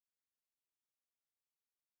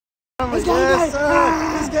It's yes,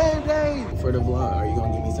 sir. It's game day. For the vlog, are you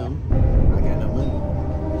gonna give me something? I got no money.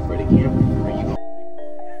 For the camera, are you gonna?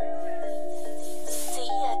 See,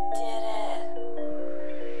 I did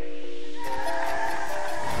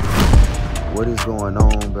it. What is going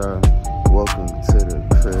on, bro? Welcome to the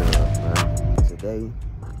crib, man. Today,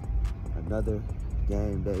 another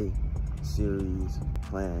game day series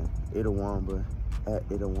playing Itawamba at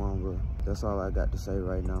Itawamba. That's all I got to say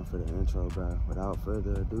right now for the intro, bro. Without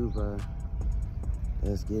further ado, bro,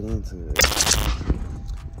 let's get into it.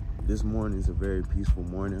 This morning is a very peaceful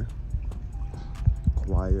morning.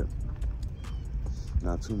 Quiet.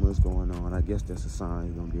 Not too much going on. I guess that's a sign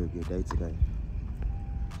it's gonna be a good day today.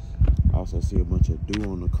 I also see a bunch of dew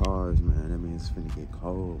on the cars, man. That means it's finna get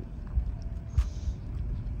cold.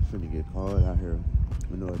 It's finna get cold out here.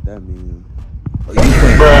 You know what that means. Oh,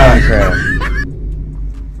 you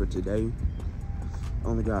for today,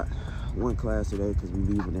 only got one class today because we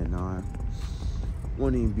leaving at 9.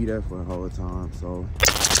 Won't even be there for the whole time, so.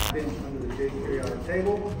 Bench under the big periodic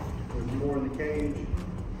table. There's more in the cage.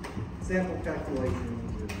 Sample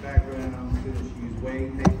calculations, there's background, students use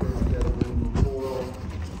weight, paper instead of aluminum foil.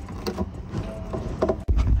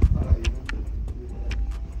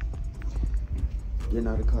 Getting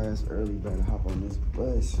out of class early, better hop on this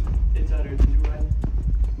bus. It's out here, did you ride?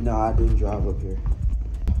 No, I didn't drive up here.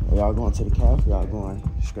 Are y'all going to the cafe? Y'all going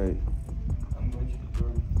straight? I'm going to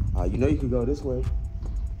Jordan. You know you can go this way.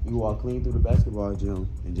 You walk clean through the basketball gym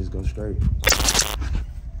and just go straight.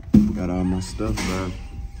 Got all my stuff, bro.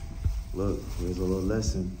 Look, here's a little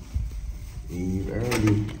lesson. Leave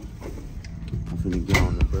early. I'm finna get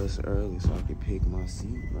on the bus early so I can pick my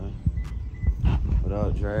seat, bro. What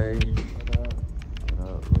up, Dre? What up? What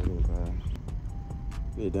up, really, bro?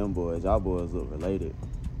 Look at them boys. Y'all boys look related.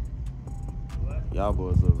 What? Y'all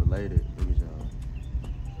boys look related. Look at y'all.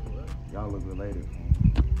 What? Y'all look related.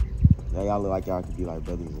 Yeah, y'all look like y'all could be like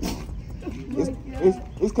brothers or something.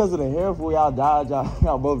 It's because of the hair, fool. Y'all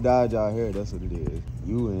both dyed y'all hair. That's what it is.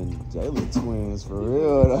 You and Jalen twins for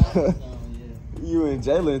real. You and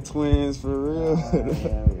Jalen twins for real.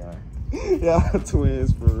 Yeah, y'all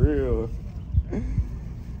twins for real.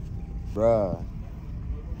 Bruh,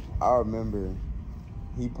 I remember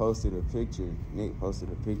he posted a picture. Nick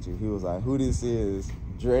posted a picture. He was like, who this is,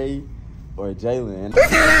 Dre or Jalen?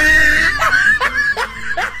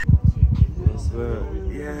 Yes, sir.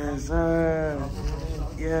 Yes, sir.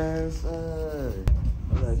 Yes, sir.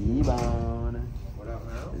 Z-Bound. What up,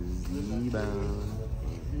 man? Z-Bound.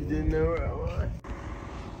 You didn't know where I was?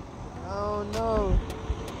 I don't know.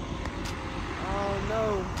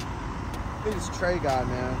 Look at this Trey guy,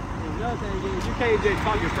 man. Another thing is, you can't just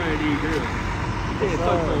talk in front of these girls. You can't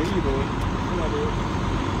talk in front of these boys.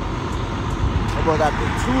 That boy got the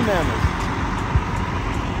 2 nanas.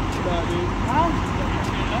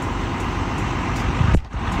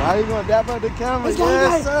 Now you gonna dap up the camera? It's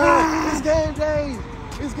yes, game sir. It's game day.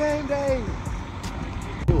 It's game day.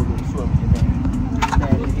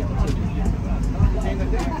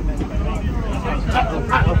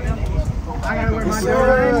 I gotta wear my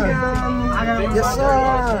Yes,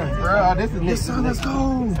 sir. Bro, this is Yes, sir. Let's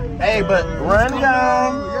go. Hey, but run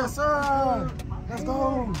down. Yes, sir. Let's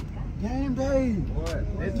go. Game day. What?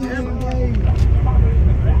 It's Game day.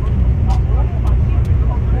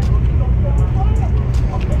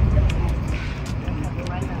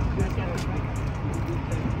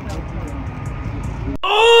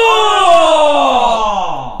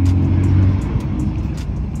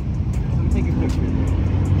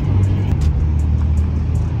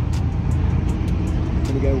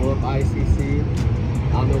 ICC.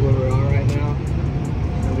 I don't know where we are right now.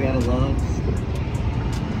 We had a lunch.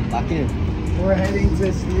 Lock in. We're heading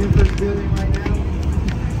to Stanford's building right now.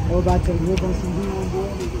 We're about to look on some video on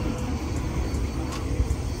board.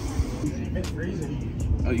 It's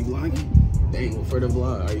freezing. Are you vlogging? Dang, for the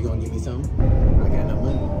vlog, are you gonna give me something? I got no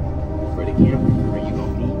money. For the camera, are you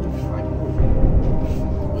gonna meet the front?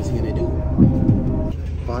 What's he gonna do?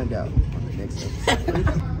 Find out on the next episode.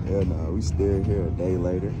 Hell no, we still here a day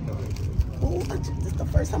later. Oh, this is the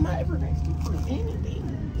first time I ever asked you for anything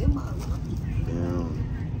in my life. Damn,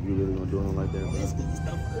 you really gonna do him like that, bro? This is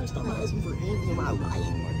the first time I asked you for anything in my life.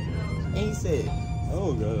 And he said,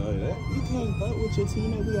 Oh, God, like that. you can't vote with your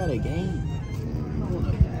teammate, we got a game.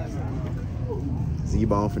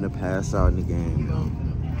 Z-Bone finna pass out in the game, bro.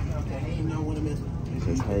 He don't want to mess with me.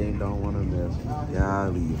 Cause Hayden don't wanna mess with me.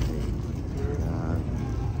 Golly, man. Golly.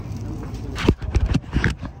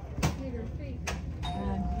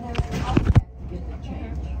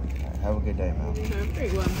 Have a good day, man.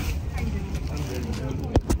 Pretty well.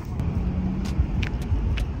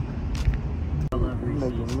 You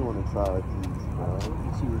making me want to saw these, bro.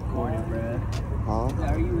 She recording, bruh. Huh?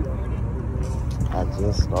 Are you recording? I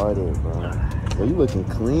just started, bro. Bro, you looking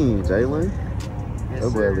clean, Jalen. Yes, That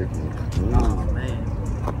boy sir. looking clean. Oh,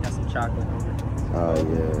 man. Got some chocolate on it. Oh,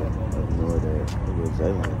 yeah. Ignore that. Look at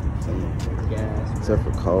Jalen looking clean. Gas. Except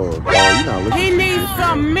for Cole. Oh, you not looking He needs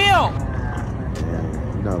some milk.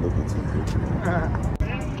 Yeah, you're not looking too good.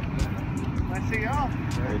 I see y'all.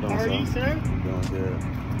 How you doing, How are you, sir? Doing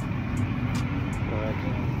good.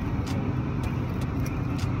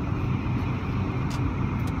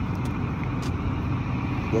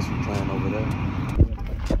 Guess we're playing over there.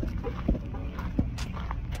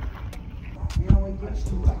 You know what? Get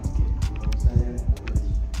you like to get. You know what I'm saying?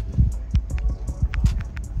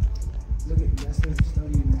 Look at that's the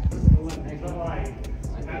studying that.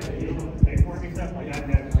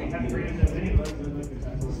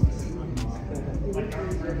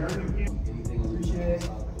 Appreciate it.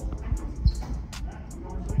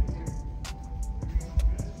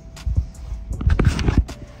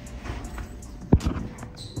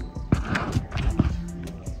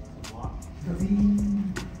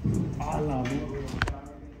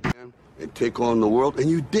 And take on the world, and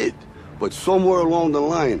you did. But somewhere along the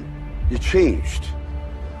line, you changed.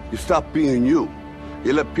 You stopped being you.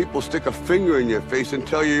 You let people stick a finger in your face and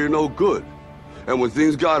tell you you're no good. And when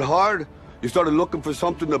things got hard, you started looking for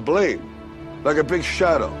something to blame, like a big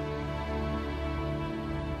shadow.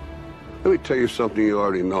 Let me tell you something you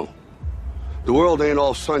already know. The world ain't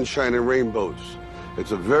all sunshine and rainbows.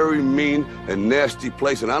 It's a very mean and nasty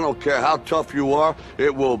place, and I don't care how tough you are,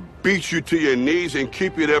 it will beat you to your knees and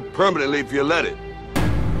keep you there permanently if you let it.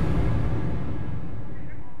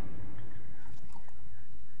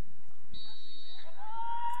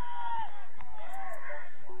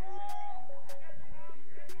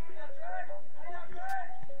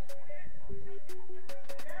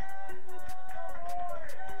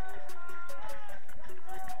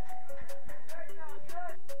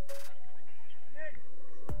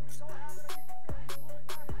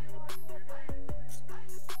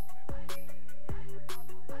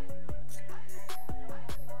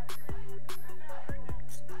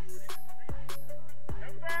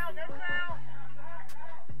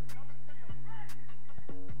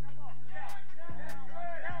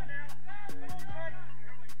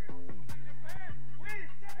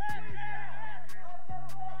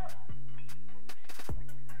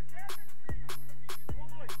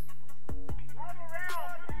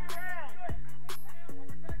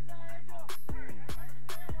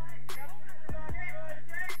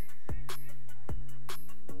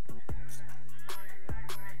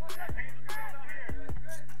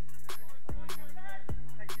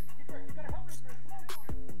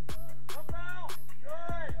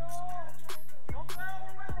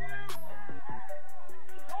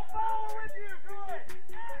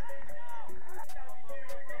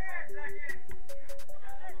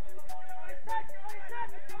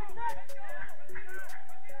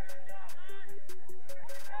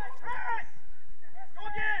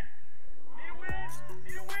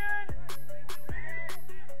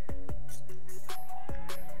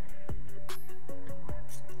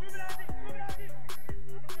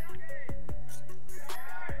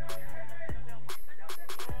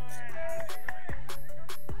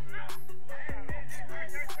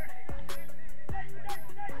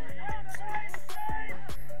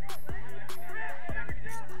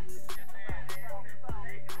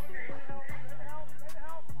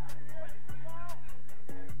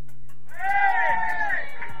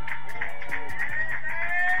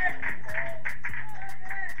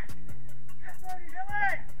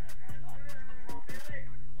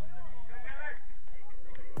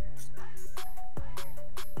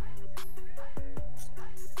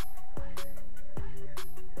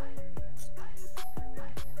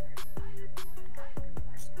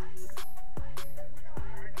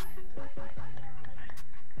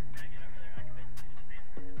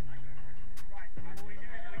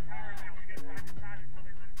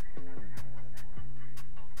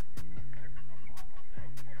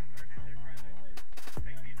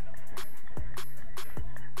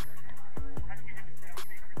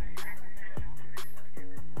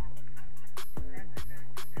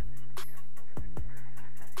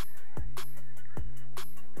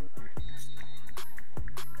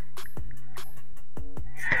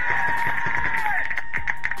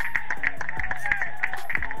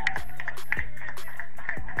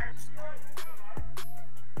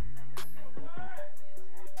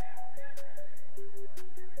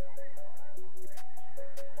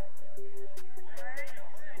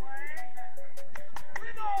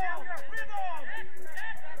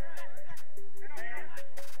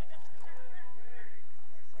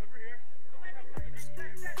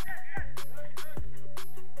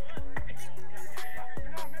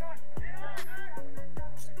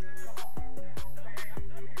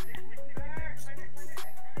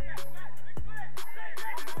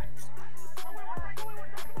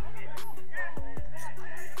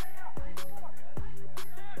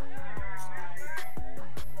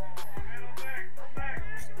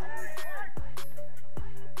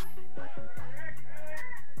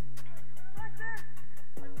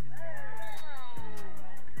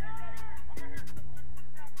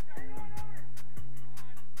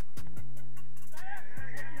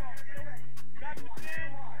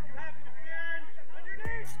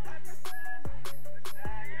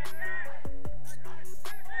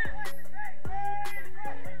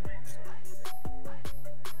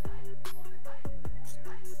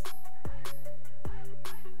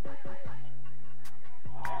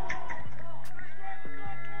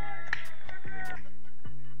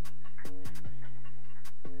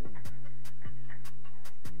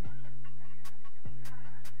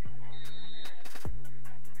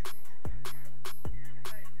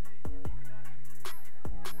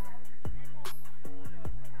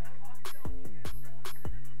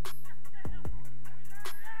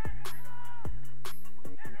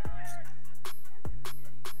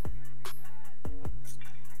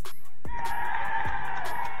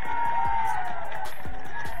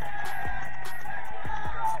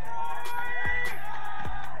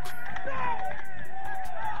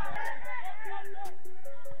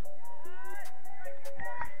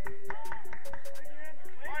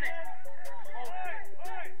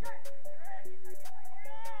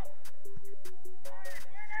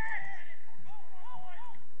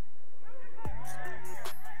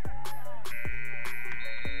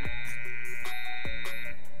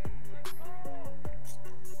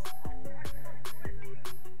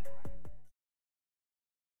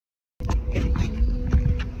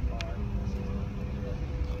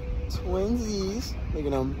 Twinsies. Look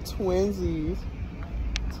at them twinsies.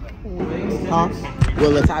 Huh?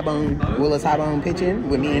 Will a Tybone pitch in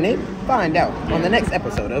with me in it? Find out on the next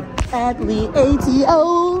episode of Athlete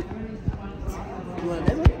ATO.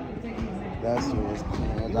 That's yours.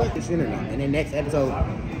 And then next episode,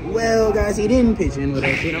 well, guys, he didn't pitch in with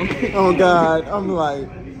us, you know? Oh, God. I'm like,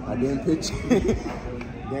 I didn't pitch.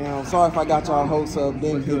 Damn, sorry if I got y'all hopes up.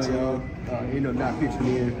 Didn't pitch in. Ended up not pitching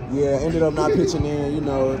in. Yeah, ended up not pitching in. You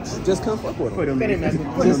know, just come fuck with them.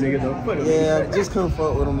 Yeah, just come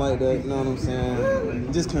fuck with them like that. You know what I'm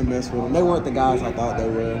saying? Just couldn't mess with them. They weren't the guys I thought they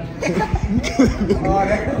were.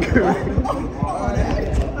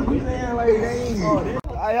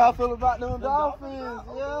 How y'all feel about them Dolphins?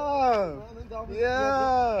 Yeah.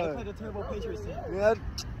 Yeah.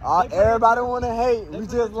 Everybody want to hate. We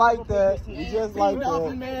just like that. We just like that.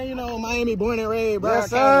 Dolphin, man, you know, Miami born and raised, bro. Yes,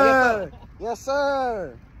 sir. Yes,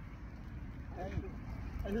 sir. Hey,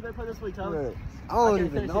 who they play this week, Tyler? I don't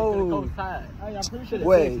even know. Hey, I'm pretty sure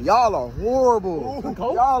Wait, y'all are horrible.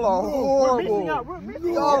 Y'all are horrible.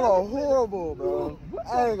 Y'all are horrible, bro.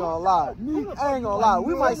 I ain't gonna lie.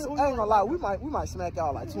 We might smack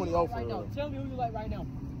y'all like 20-0 for real. Tell me who you like right now.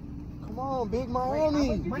 Come on, big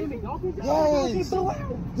Miami. Miami Dolphins? Yes.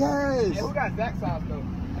 Yes. Yeah, we got Zach sauce though. To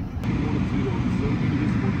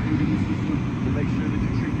make sure that you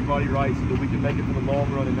treat your body right so that we can make it for the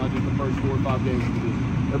long run and not just the first 4 or 5 games of the season.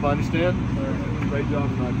 Everybody understand? Great job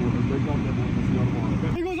tonight, boys. Great job, everyone. Let's see you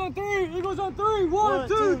tomorrow. Eagles on 3! Eagles on 3! 1,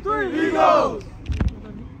 2, 3! Eagles!